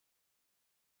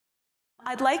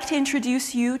I'd like to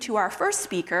introduce you to our first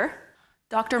speaker,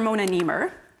 Dr. Mona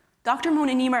Nemer. Dr.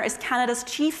 Mona Nemer is Canada's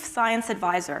Chief Science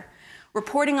Advisor,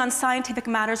 reporting on scientific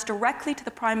matters directly to the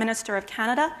Prime Minister of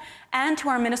Canada and to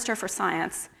our Minister for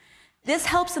Science. This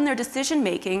helps in their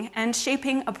decision-making and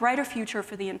shaping a brighter future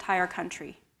for the entire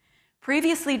country.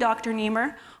 Previously, Dr.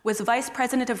 Nemer was Vice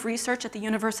President of Research at the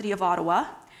University of Ottawa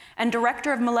and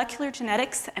Director of Molecular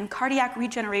Genetics and Cardiac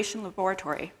Regeneration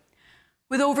Laboratory.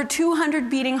 With over 200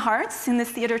 beating hearts in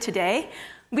this theater today,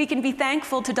 we can be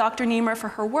thankful to Dr. Nemer for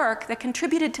her work that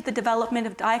contributed to the development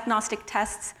of diagnostic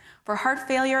tests for heart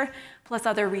failure, plus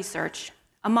other research.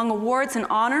 Among awards and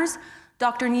honors,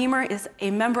 Dr. Nemer is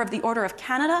a member of the Order of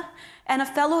Canada and a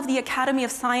Fellow of the Academy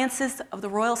of Sciences of the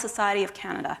Royal Society of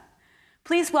Canada.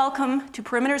 Please welcome to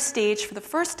Perimeter's stage for the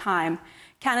first time,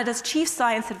 Canada's Chief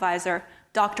Science Advisor,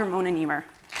 Dr. Mona Nemer.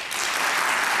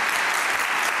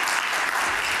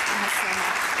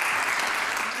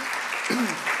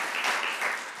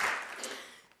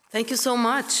 Thank you so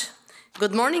much.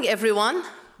 Good morning, everyone.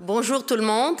 Bonjour tout le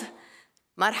monde.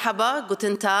 Marhaba,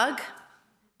 guten tag,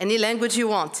 any language you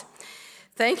want.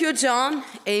 Thank you, John,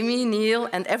 Amy, Neil,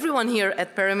 and everyone here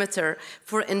at Perimeter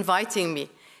for inviting me.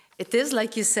 It is,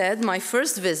 like you said, my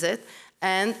first visit,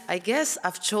 and I guess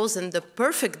I've chosen the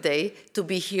perfect day to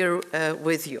be here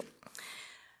with you.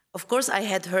 Of course, I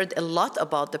had heard a lot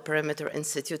about the Perimeter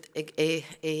Institute,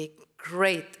 a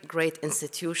great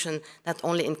institution, not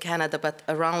only in Canada, but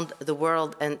around the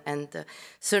world, and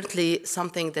certainly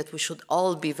something that we should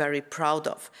all be very proud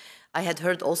of. I had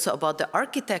heard also about the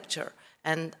architecture,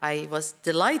 and I was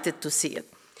delighted to see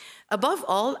it. Above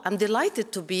all, I'm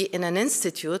delighted to be in an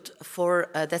institute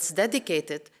that's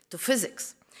dedicated to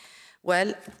physics.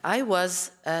 Well, I was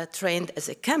trained as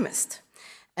a chemist,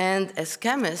 and as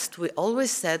chemists, we always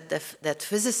said that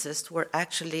physicists were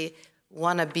actually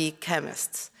wannabe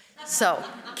chemists. So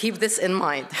keep this in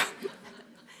mind.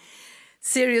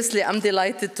 Seriously, I'm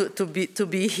delighted to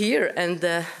be here and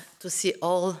to see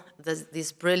all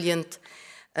these brilliant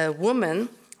women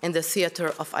in the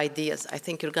theater of ideas. I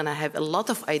think you're going to have a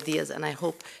lot of ideas, and I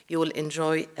hope you will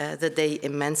enjoy the day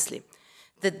immensely.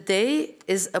 The day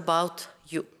is about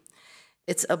you.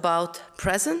 It's about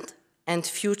present and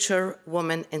future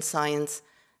women in science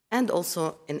and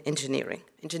also in engineering.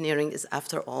 Engineering is,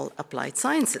 after all, applied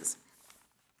sciences.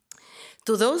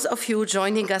 To those of you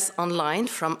joining us online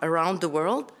from around the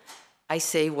world, I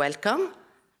say welcome,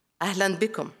 ahlan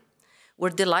bikum.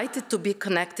 We're delighted to be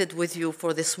connected with you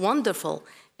for this wonderful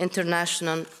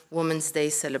International Women's Day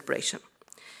celebration.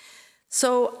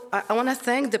 So I want to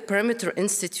thank the Perimeter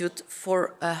Institute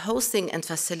for hosting and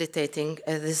facilitating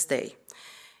this day.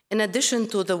 In addition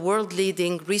to the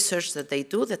world-leading research that they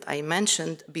do that I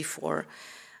mentioned before,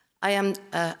 I am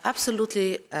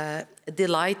absolutely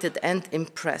delighted and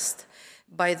impressed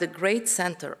by the great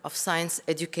Center of Science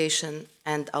Education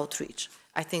and Outreach.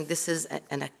 I think this is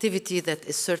an activity that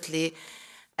is certainly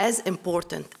as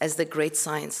important as the great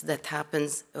science that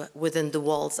happens within the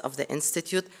walls of the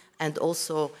Institute and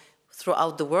also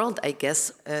throughout the world, I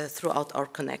guess, throughout our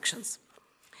connections.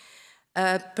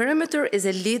 Perimeter is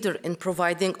a leader in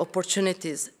providing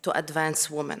opportunities to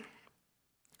advance women.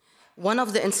 One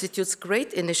of the Institute's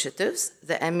great initiatives,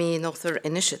 the Emmy Noether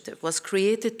Initiative, was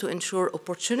created to ensure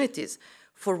opportunities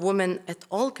for women at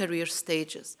all career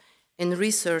stages in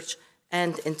research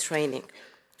and in training.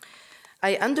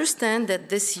 I understand that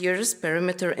this year's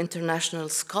Perimeter International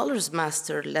Scholars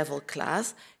Master level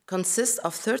class consists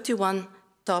of 31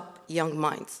 top young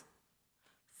minds,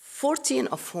 14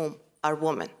 of whom are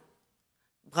women.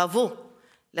 Bravo,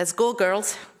 let's go,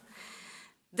 girls.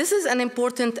 This is an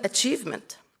important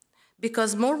achievement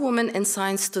because more women in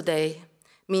science today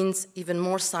means even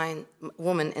more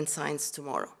women in science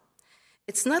tomorrow.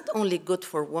 It's not only good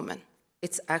for women,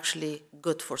 it's actually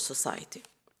good for society.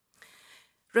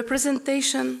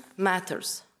 Representation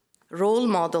matters. Role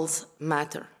models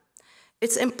matter.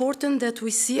 It's important that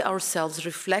we see ourselves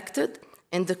reflected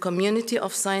in the community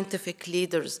of scientific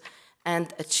leaders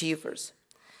and achievers.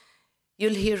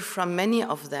 You'll hear from many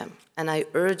of them, and I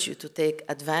urge you to take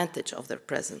advantage of their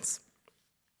presence.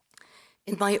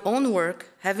 In my own work,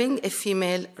 having a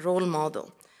female role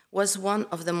model was one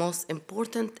of the most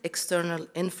important external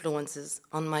influences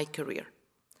on my career.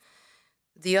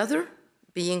 The other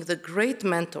being the great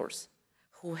mentors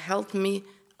who helped me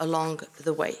along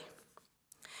the way.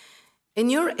 In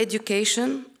your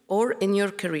education or in your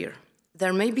career,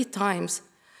 there may be times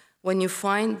when you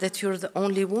find that you're the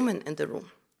only woman in the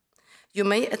room. You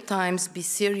may at times be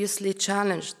seriously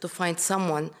challenged to find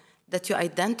someone that you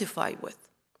identify with.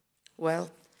 Well,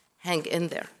 hang in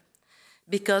there,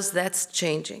 because that's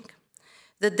changing.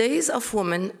 The days of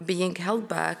women being held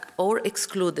back or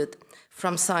excluded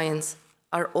from science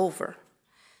are over.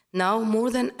 Now, more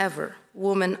than ever,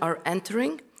 women are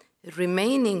entering,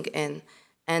 remaining in,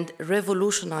 and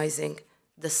revolutionizing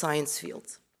the science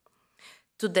field.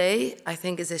 Today, I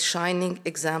think, is a shining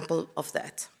example of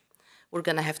that. We're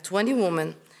going to have 20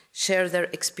 women share their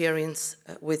experience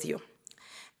with you.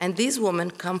 And these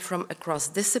women come from across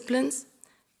disciplines: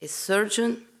 a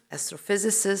surgeon,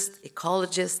 astrophysicist,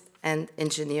 ecologist, and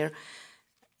engineer.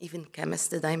 Even chemists,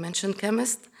 did I mention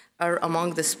chemists, are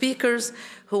among the speakers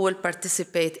who will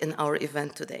participate in our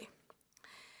event today.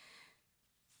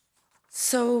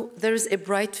 So there is a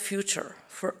bright future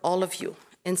for all of you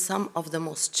in some of the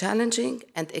most challenging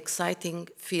and exciting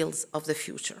fields of the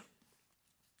future.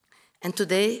 And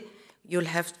today, you'll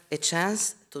have a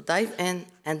chance to dive in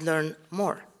and learn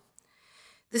more.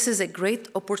 This is a great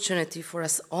opportunity for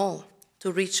us all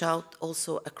to reach out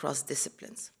also across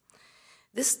disciplines.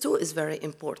 This too is very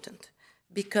important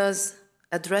because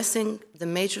addressing the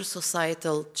major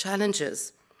societal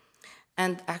challenges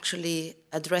and actually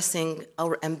addressing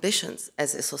our ambitions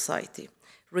as a society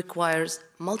requires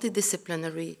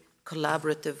multidisciplinary,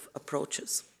 collaborative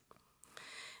approaches.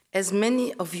 As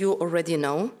many of you already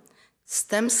know,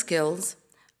 STEM skills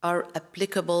are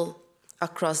applicable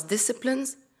across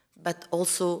disciplines, but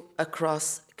also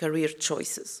across career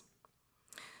choices.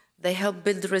 They help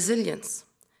build resilience,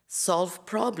 solve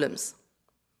problems.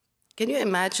 Can you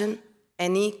imagine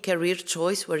any career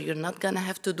choice where you're not going to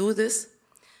have to do this?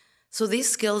 So these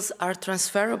skills are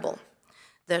transferable.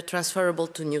 They're transferable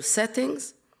to new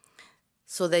settings,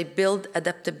 so they build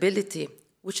adaptability,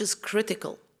 which is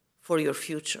critical for your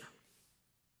future.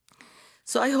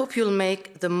 So I hope you'll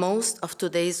make the most of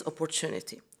today's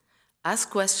opportunity. Ask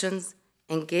questions,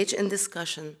 engage in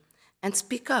discussion, and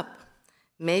speak up.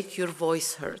 Make your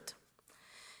voice heard.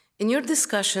 In your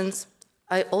discussions,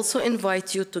 I also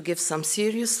invite you to give some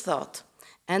serious thought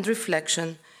and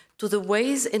reflection to the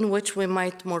ways in which we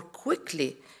might more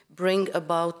quickly bring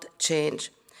about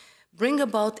change, bring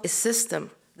about a system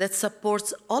that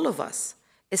supports all of us,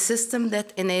 a system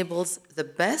that enables the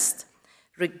best,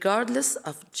 regardless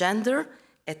of gender,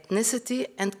 ethnicity,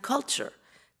 and culture,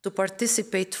 to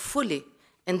participate fully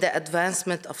in the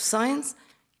advancement of science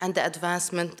and the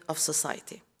advancement of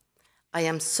society. I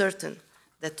am certain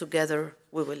that together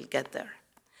we will get there.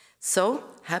 So,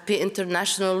 happy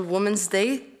International Women's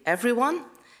Day, everyone.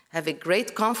 Have a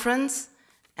great conference,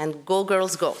 and go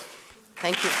girls go.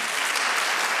 Thank you.